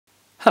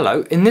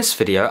Hello, in this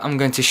video I'm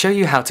going to show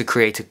you how to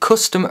create a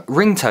custom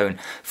ringtone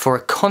for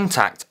a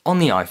contact on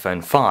the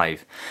iPhone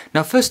 5.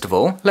 Now first of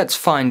all, let's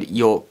find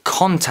your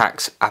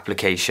contacts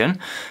application.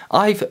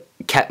 I've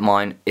kept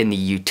mine in the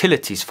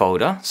utilities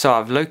folder, so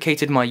I've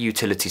located my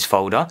utilities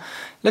folder.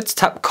 Let's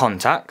tap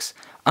contacts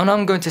and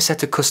I'm going to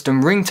set a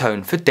custom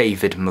ringtone for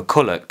David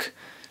McCulloch.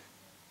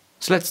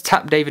 So let's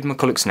tap David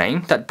McCulloch's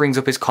name, that brings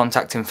up his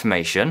contact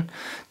information.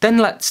 Then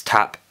let's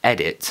tap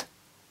edit.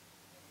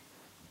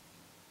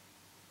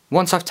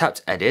 Once I've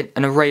tapped edit,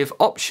 an array of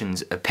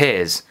options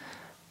appears.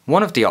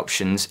 One of the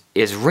options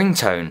is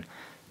ringtone.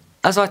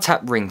 As I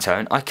tap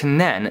ringtone, I can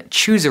then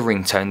choose a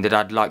ringtone that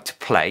I'd like to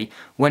play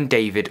when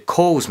David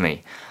calls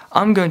me.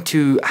 I'm going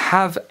to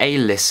have a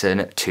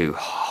listen to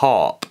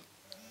Harp.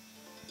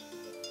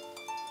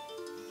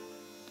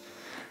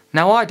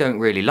 Now I don't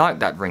really like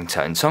that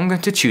ringtone, so I'm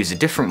going to choose a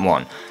different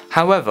one.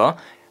 However,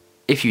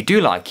 if you do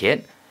like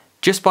it,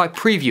 just by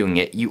previewing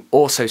it, you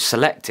also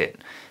select it.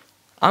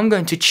 I'm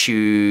going to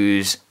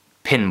choose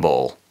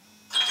Pinball.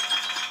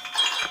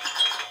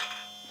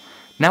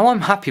 Now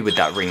I'm happy with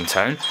that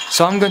ringtone,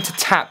 so I'm going to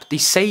tap the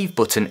save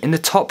button in the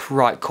top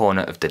right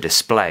corner of the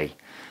display.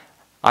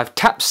 I've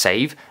tapped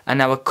save and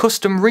now a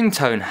custom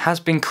ringtone has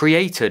been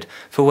created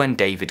for when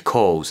David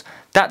calls.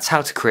 That's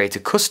how to create a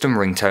custom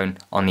ringtone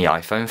on the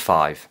iPhone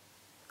 5.